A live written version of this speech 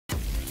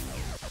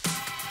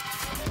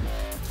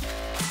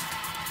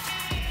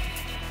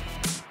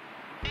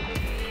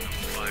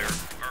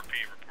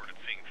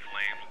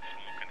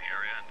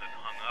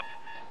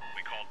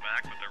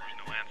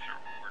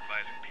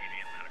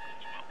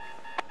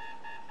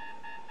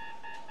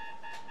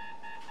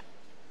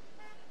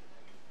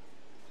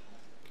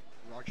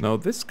Now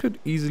this could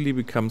easily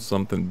become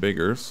something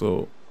bigger,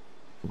 so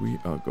we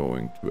are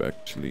going to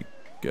actually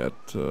get...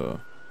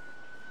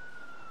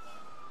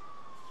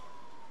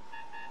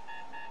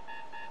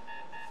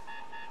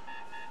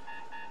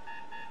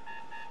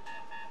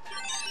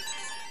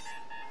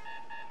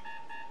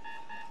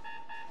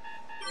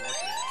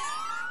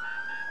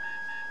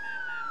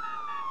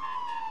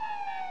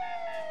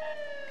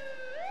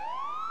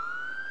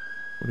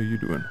 What are you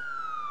doing?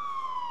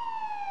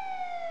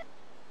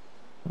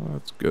 Oh,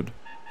 that's good.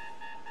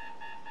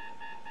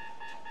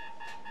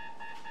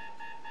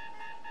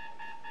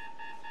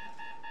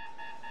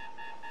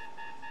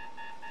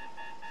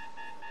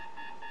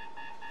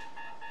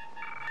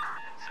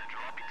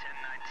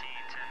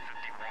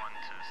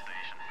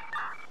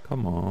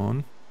 Come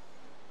on.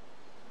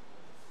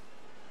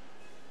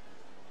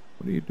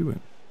 What are you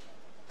doing?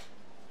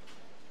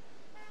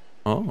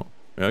 Oh,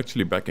 you're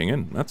actually backing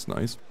in. That's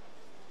nice.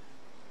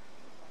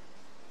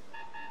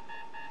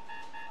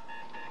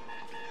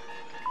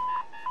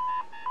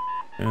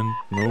 And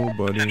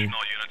nobody... Attention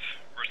all units.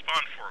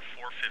 Respond for a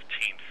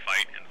 415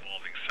 fight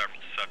involving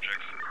several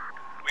subjects.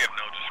 We have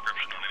no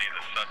description on any of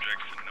the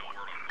subjects and no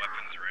word on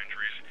weapons or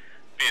injuries.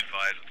 Be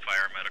advised that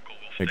fire medical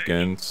will stay.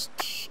 Against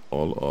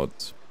all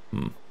odds.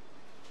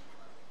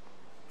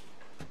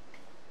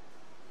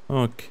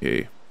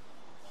 Okay.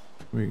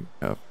 We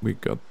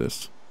got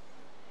this.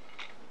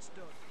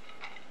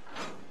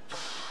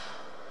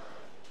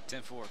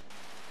 10-4.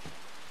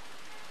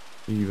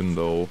 Even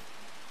though,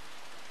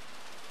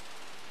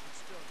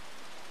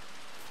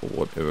 for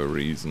whatever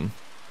reason,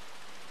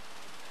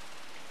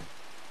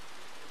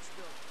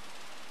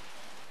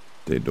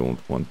 they don't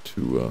want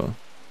to, what's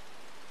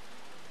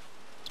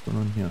going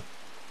on here?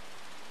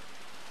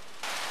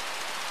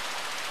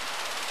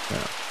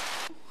 Yeah.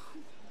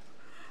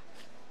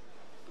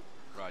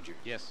 Roger.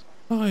 Yes.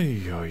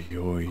 Ay, ay,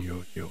 ay,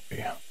 ay,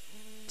 ay.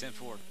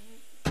 10-4.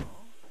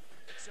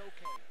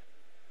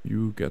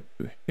 You get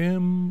to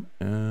him,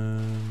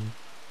 and...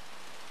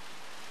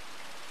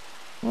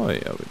 Oh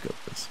yeah, we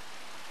got this.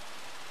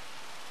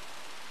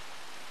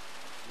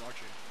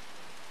 Roger.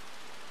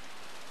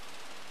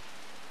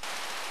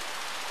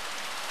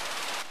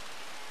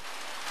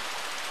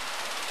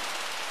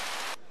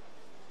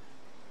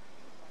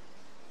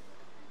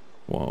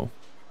 Wow.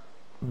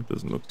 It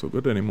doesn't look so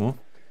good anymore.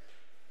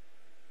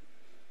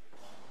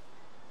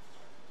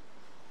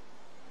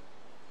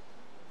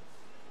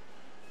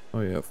 Oh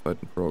yeah, fight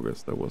in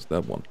progress. There was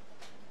that one.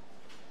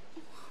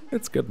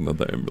 Let's get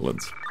another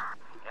ambulance. 1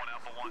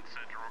 Alpha 1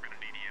 Central, we're gonna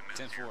need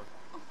EMS. 10-4.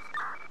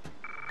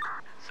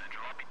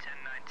 Central, I'll be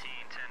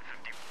 1019,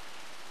 1050.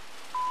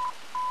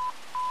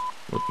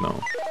 What now?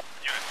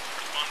 Unit,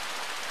 respond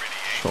for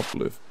radiation.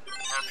 Shoplift.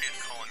 RP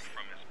is calling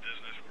from his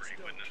business where he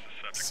witnessed the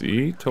subject.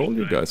 See? Told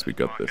you guys we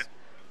got this.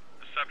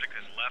 The subject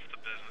has left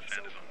the business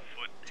and is on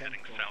foot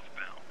heading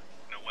southbound.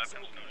 No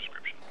weapons, no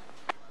description.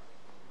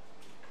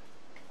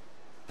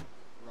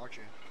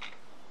 Roger.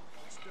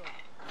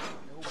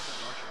 No,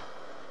 Roger.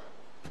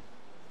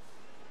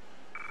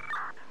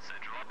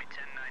 Central, I'll be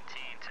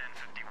 1019,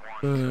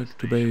 1051. Back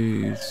to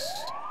base.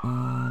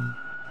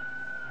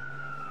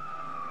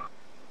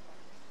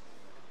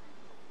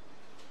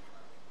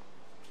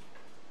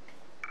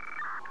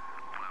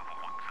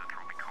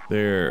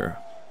 There.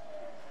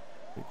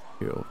 Take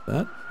care of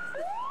that.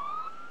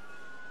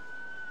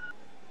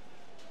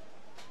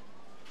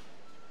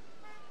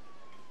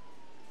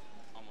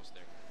 Almost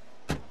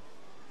there.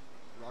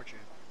 Roger.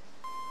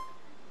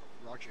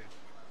 Roger.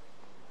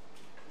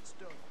 It's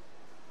done.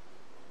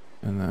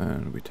 And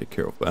then we take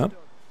care of that.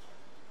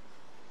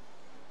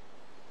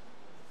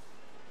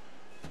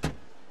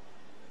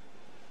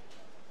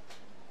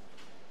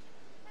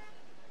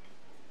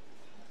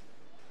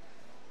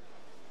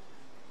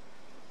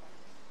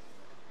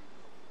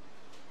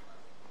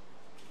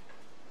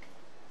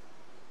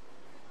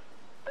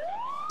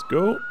 Let's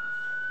go.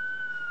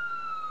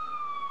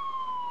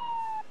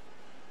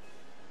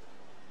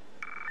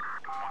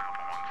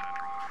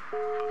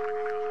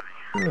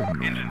 Oh,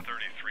 Engine man.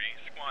 33,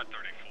 Squad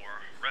 34,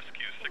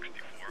 Rescue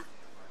 64.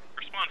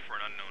 Respond for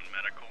an unknown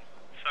medical.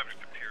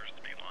 Subject appears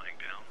to be lying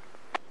down.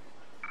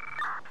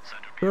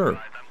 Central, Sure. I'm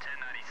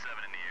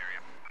 1097 in the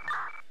area.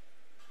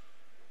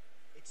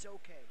 It's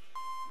okay.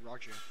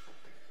 Roger.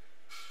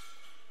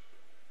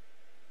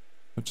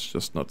 It's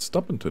just not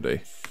stopping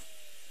today.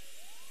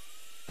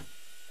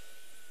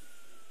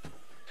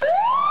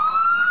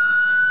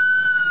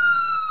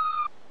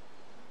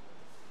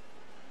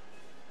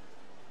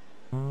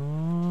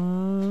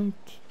 And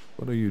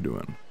what are you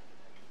doing,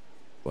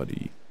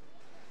 buddy?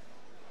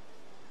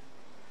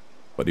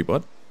 Buddy,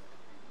 what?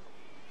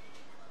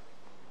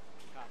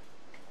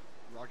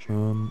 Roger.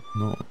 No.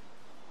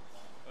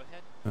 Go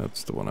ahead.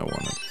 That's the one I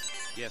wanted.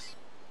 Yes.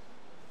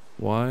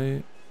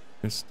 Why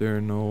is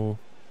there no...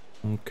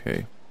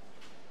 Okay,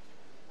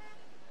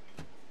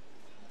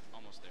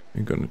 Almost there.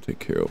 I'm gonna take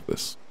care of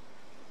this.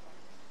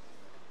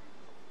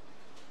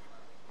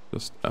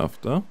 Just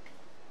after.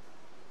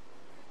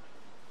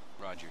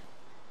 Roger.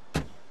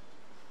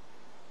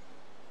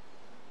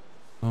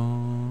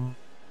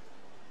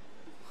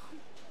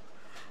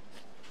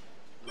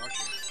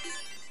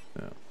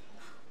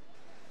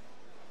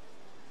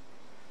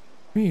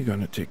 We're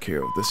gonna take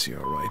care of this here,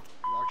 alright?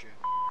 Roger.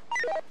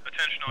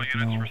 Attention all But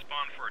units, no.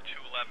 respond for a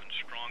 211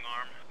 strong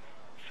arm.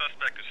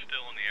 Suspect is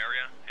still in the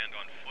area and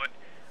on foot.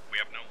 We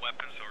have no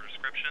weapons or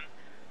description.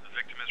 The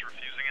victim is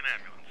refusing an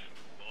ambulance.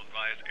 We'll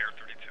advise Air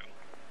 32.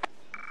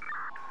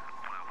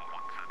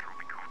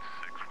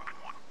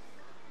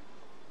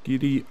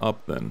 Giddy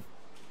up then.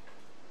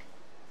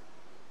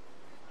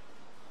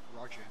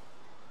 Roger.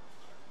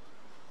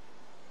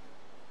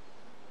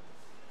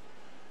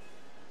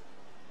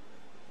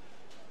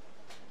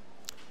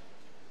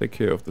 Take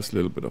care of this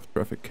little bit of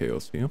traffic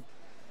chaos here.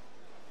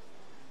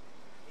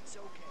 It's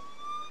okay.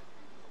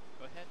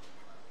 Go ahead.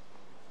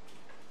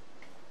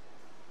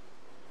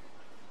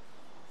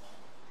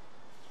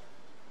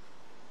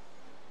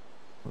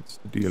 What's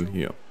the deal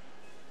here?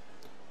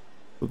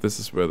 So this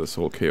is where this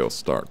whole chaos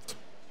starts.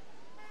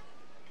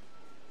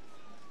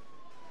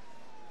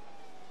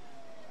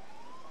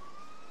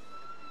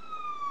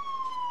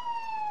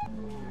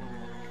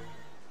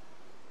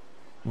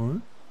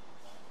 What?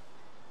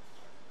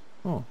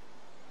 Oh.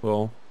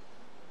 Well.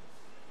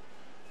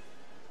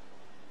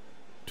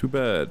 Too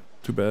bad.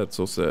 Too bad,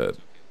 so sad.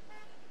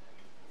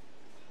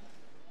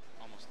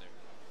 Almost there.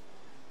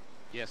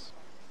 Yes.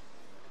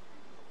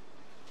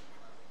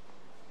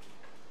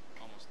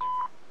 Almost there.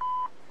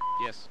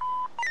 Yes.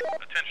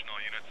 Attention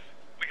all units.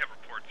 We have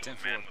reports of a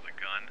 10-4. man with a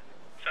gun.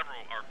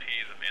 Several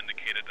RPs have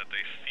indicated that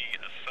they see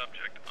a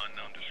subject,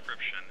 unknown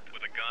description,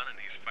 with a gun and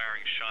he's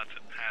firing shots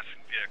at passing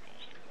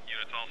vehicles.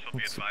 Units also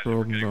be What's the advised that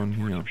we're problem getting down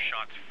reports here? of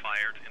shots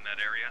fired in that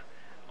area.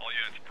 All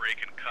units break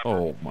and cover,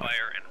 Oh my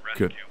fire and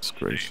rescue. goodness will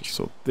gracious. stage.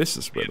 So this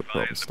is Be where the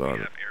problem advised that we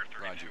started. have Air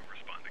 32 Roger.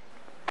 responding.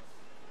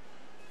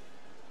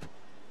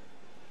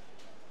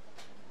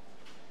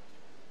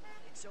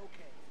 It's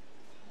okay.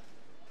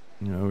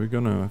 Yeah, we're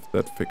gonna have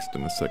that fixed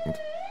in a second.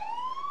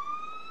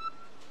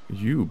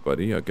 You,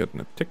 buddy, are getting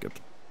a ticket.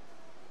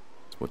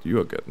 That's what you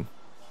are getting.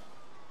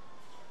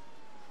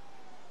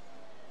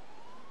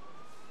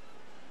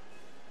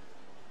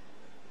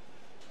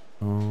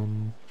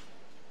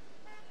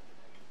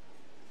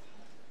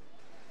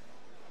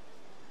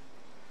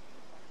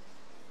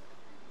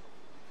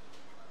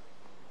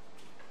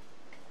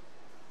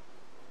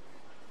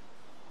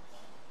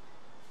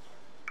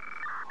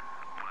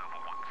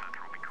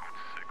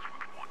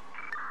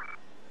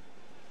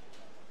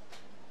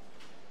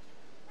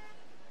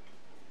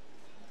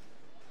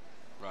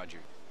 Roger.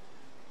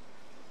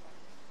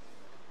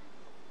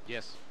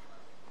 Yes.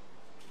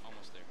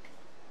 Almost there.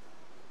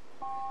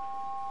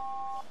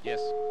 Yes.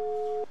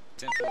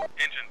 10-4.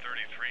 Engine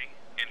 33,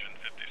 Engine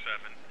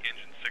 57,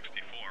 Engine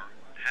 64,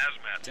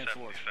 Hazmat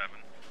 10-4.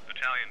 77,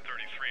 Battalion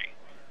 33.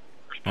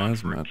 Respond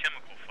for a Hazmat.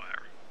 chemical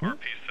fire. What?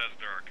 RP says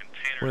there are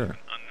containers Where? of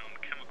an unknown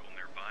chemical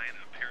nearby and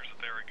it appears that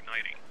they're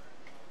igniting.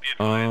 Be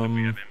advised that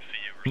we have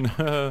MCU responding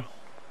as well.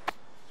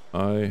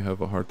 I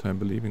have a hard time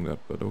believing that,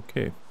 but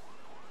okay.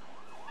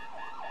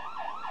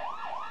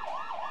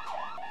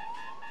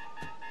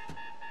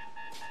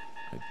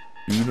 I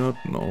do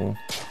not know.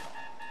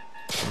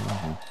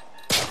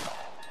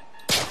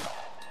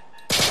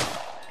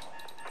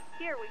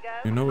 Here we go.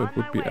 You know, it On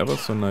would my be way. ever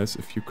so nice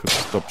if you could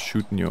stop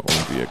shooting your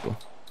own vehicle.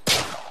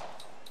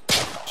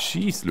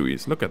 Jeez,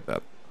 Louise, look at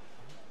that.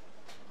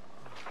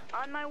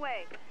 On my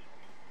way.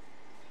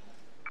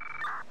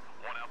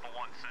 1 Alpha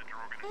 1, Center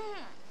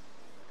Organ.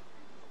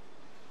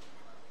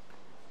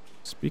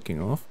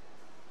 Speaking of,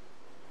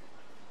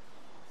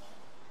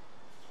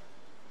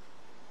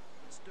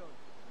 It's done.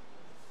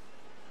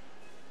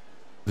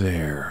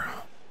 there.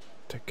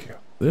 Take care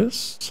of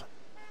this.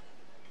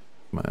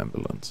 My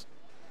ambulance.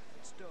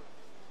 It's done.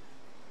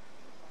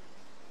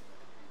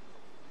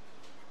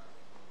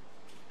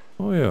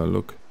 Oh yeah,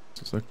 look.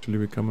 This is actually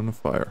becoming a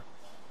fire.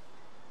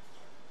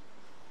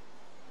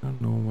 I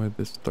don't know why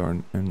this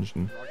darn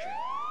engine. Roger.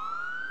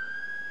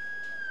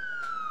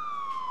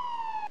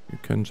 You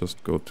can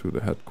just go to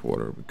the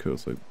headquarters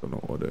because I'm gonna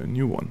order a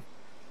new one.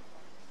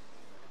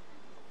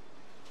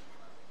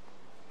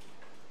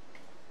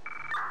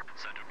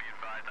 Center, be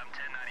advised, I'm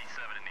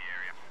 1097 in the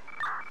area.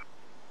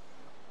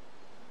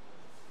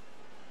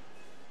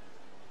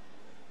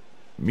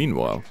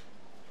 Meanwhile,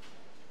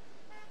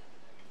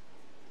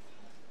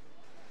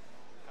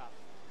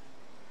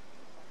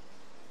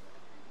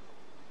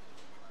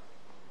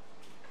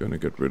 gonna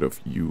get rid of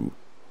you.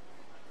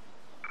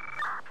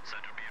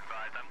 Center, be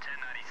advised, I'm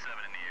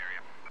 1097 in the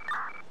area.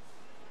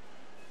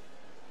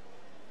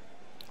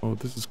 Oh,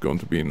 this is going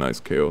to be a nice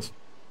chaos.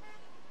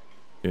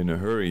 In a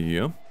hurry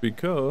here,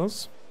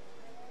 because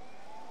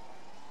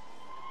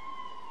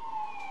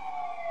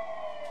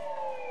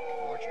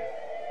Roger.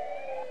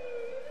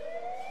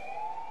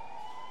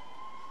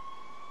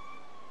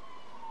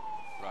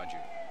 Roger.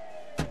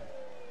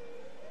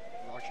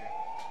 Roger.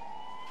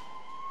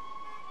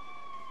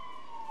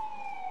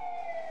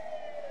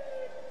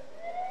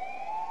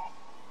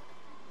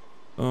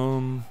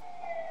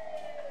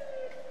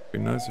 be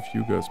nice if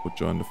you guys would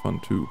join the fun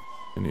too,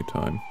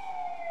 anytime.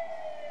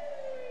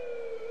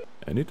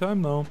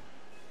 Anytime now.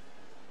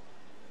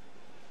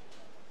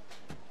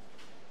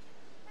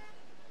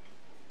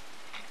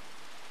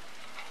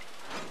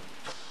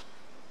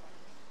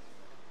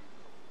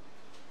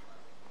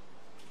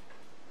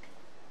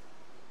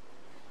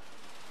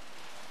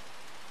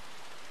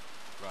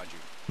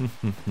 Roger.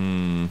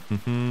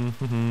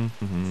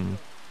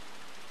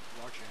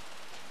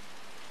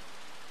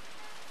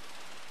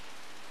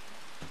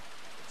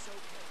 It's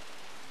okay.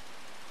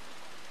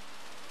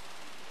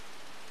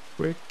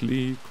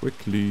 Quickly,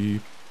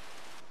 quickly.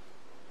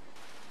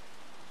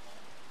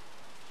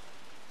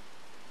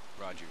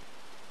 Roger.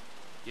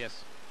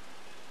 Yes.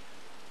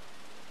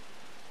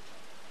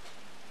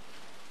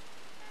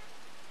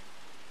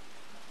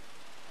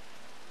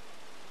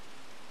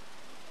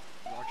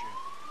 Roger.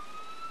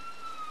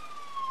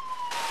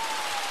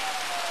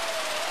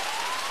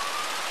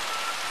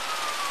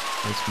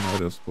 This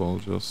might as well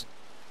just...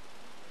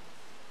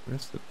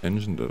 Where's the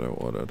engine that I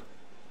ordered?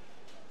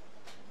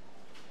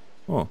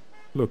 Oh,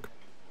 look.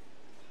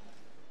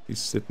 He's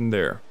sitting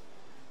there.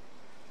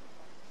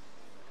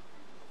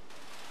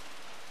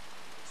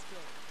 It's done.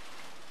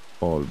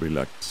 All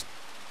relaxed.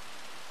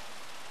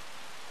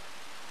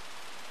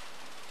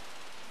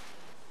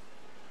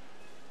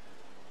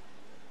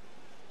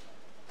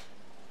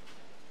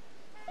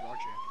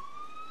 Roger.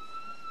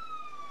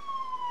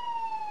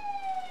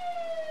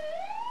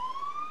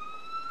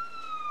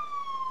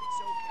 It's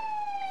okay.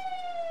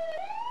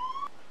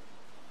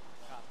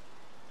 Copy.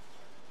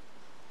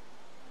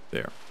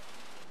 There.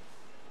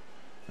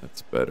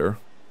 That's better.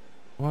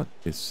 What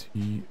is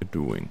he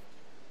doing?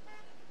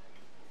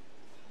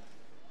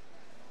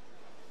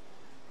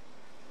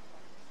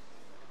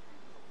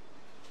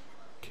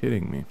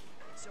 Kidding me.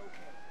 It's okay.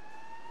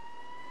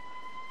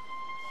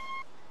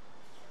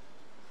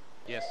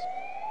 Yes.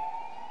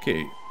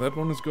 Okay, that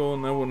one is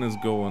going, that one is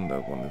going,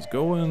 that one is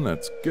going.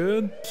 That's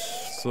good.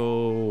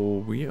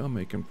 So we are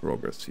making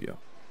progress here.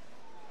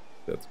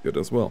 That's good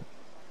as well.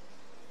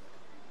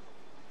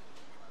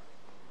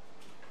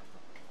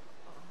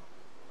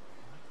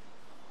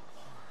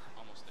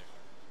 Almost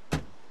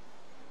there.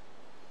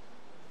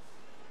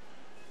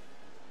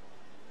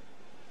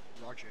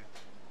 Roger.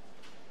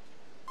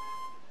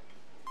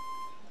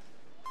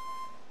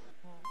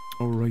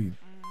 Alright.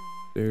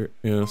 There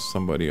is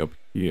somebody up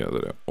here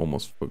that I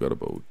almost forgot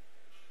about.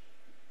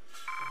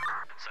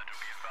 Central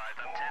be advised,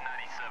 I'm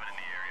 1097 in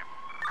the area.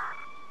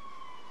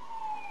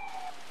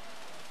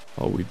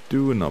 How we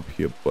doing up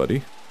here,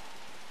 buddy?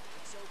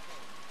 It's okay.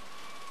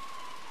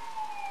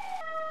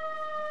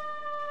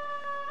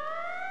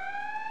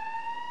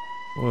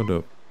 What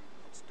up?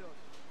 It's done.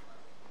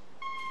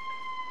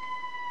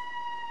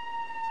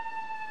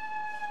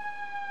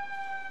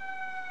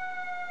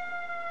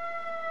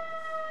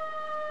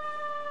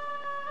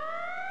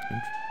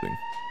 Interesting.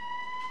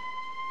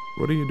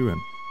 What are you doing?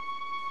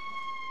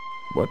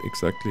 What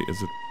exactly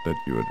is it that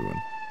you are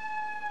doing?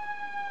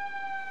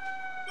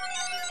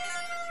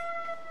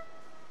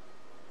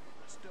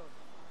 It's done.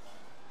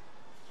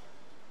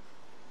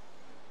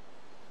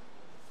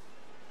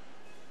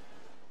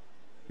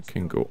 You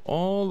can go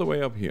all the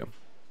way up here.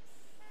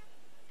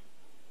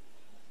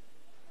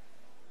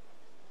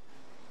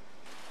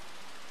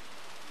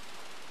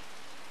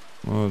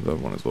 Oh, that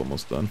one is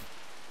almost done.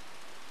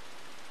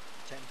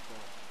 10-4.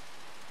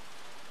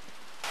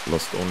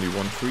 Lost only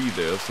one tree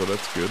there, so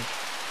that's good.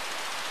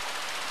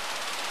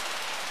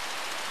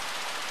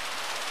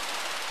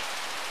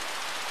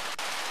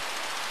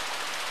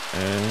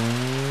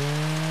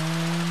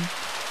 And...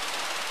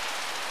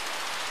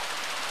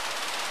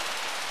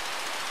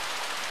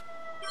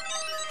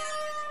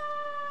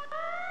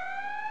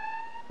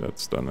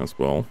 that's done as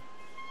well.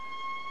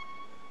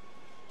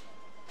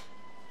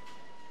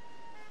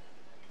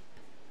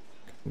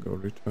 Can go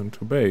return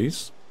to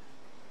base.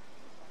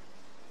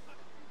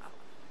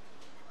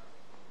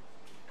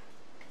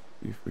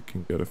 See if we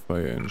can get a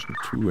fire engine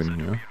 2 in here.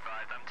 Be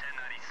advised, I'm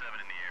 1097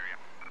 in the area.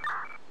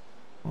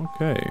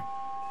 Okay.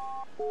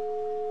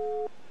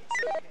 It's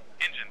okay.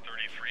 Engine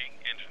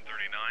 33, engine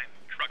 39,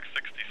 truck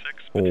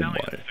 66, Oh battalion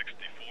my.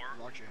 64.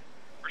 Roger.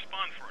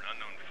 Respond for an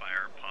unknown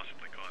fire,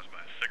 possibly caused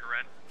by a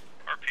cigarette.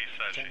 RP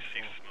says she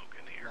sees smoke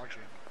in the area.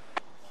 Roger.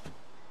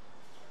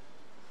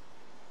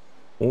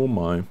 Oh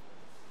my.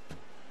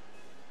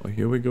 Well,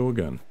 here we go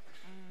again.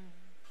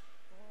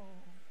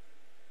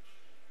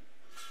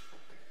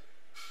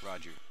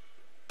 Roger.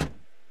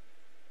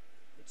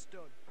 It's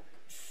done.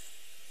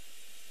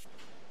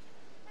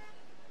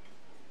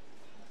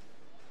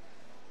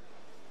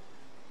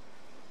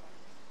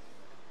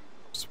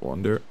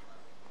 Swan there.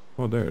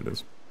 Oh, there it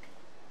is.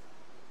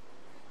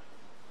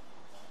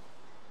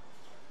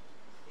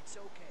 It's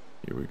okay.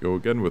 Here we go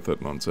again with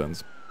that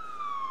nonsense.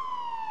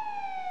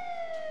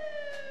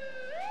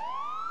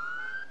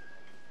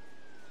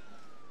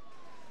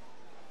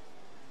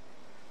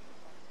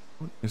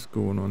 What is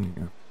going on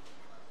here?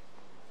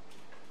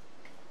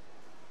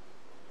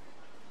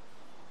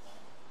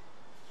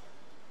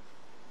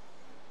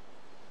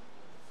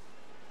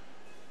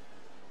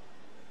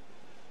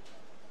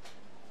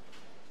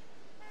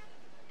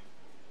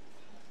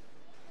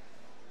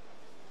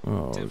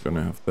 Oh, we're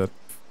gonna have that.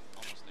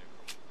 Almost there.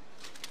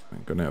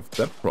 I'm gonna have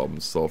that problem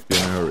solved in a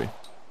hurry.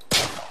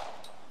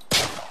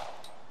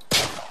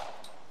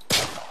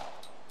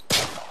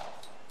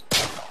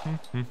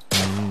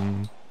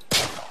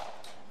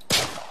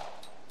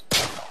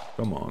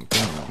 Come on,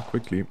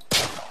 quickly.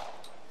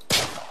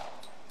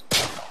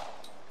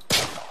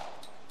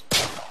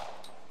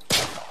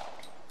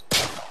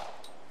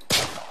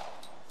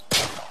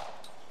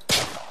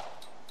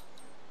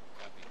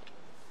 Copy.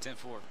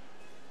 10-4.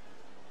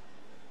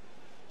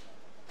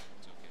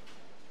 It's okay.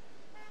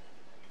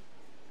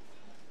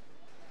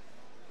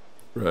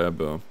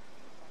 Grab a...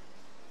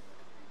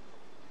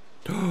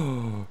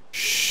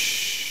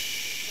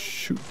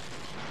 Shoot.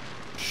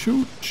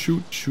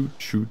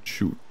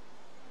 Shoot.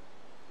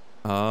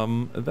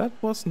 That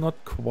was not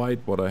quite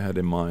what I had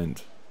in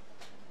mind,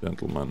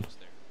 gentlemen. Almost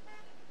there.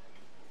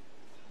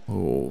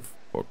 Oh,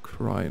 for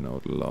crying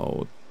out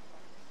loud.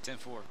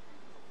 10-4.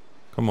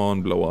 Come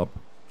on, blow up.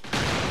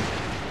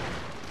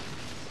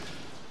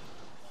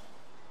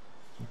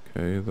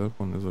 Okay, that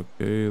one is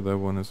okay, that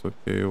one is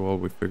okay. Well,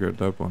 we figured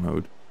that one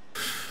out.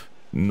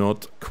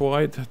 Not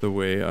quite the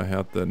way I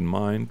had that in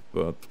mind,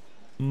 but...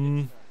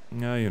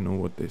 yeah, you know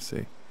what they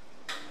say.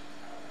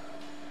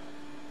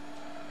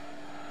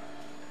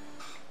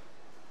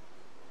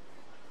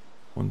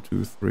 One,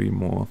 two, three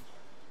more.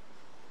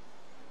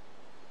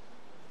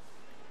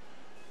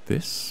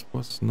 This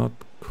was not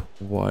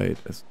quite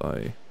as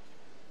I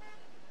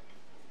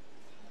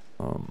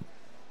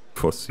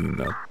foreseen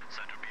that.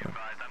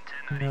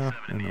 Yeah,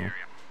 I know.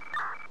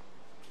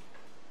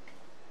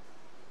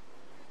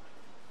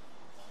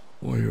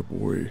 Oh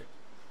boy.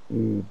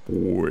 Oh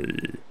boy.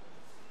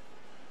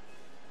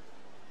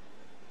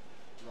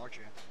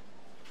 Roger.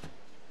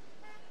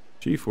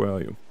 Chief, where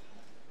are you?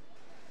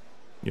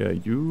 Yeah,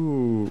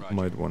 you Roger.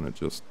 might want to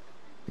just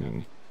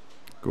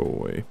go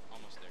away.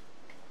 Almost there.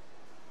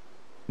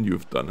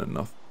 You've done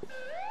enough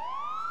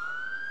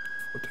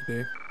for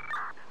today.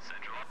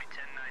 Central, I'll be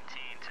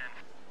 1019, 10...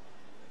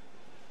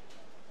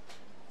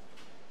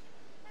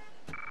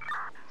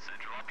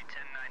 Central, I'll be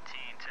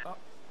 1019, 10...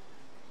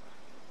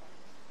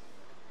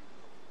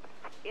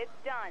 It's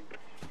done.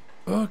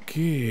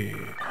 Okay.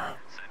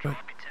 Central,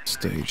 I'll be 1019,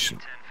 Station.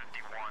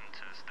 1051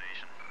 to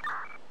station.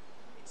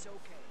 It's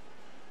okay.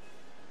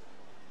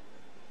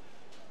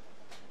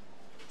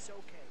 It's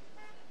okay.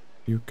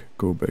 You can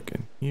go back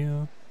in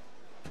here.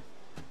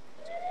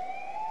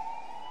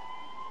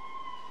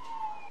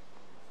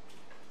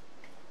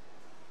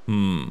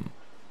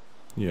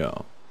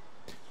 Yeah.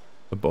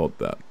 About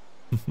that.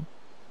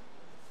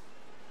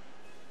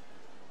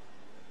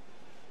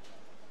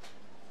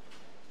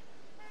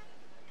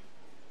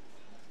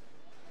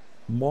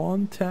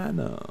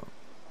 Montana. 1019,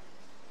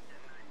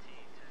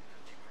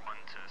 1051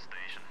 to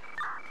station.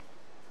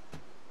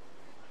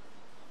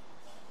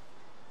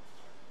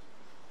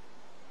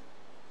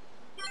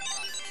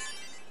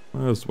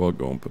 Might as well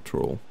go on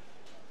patrol.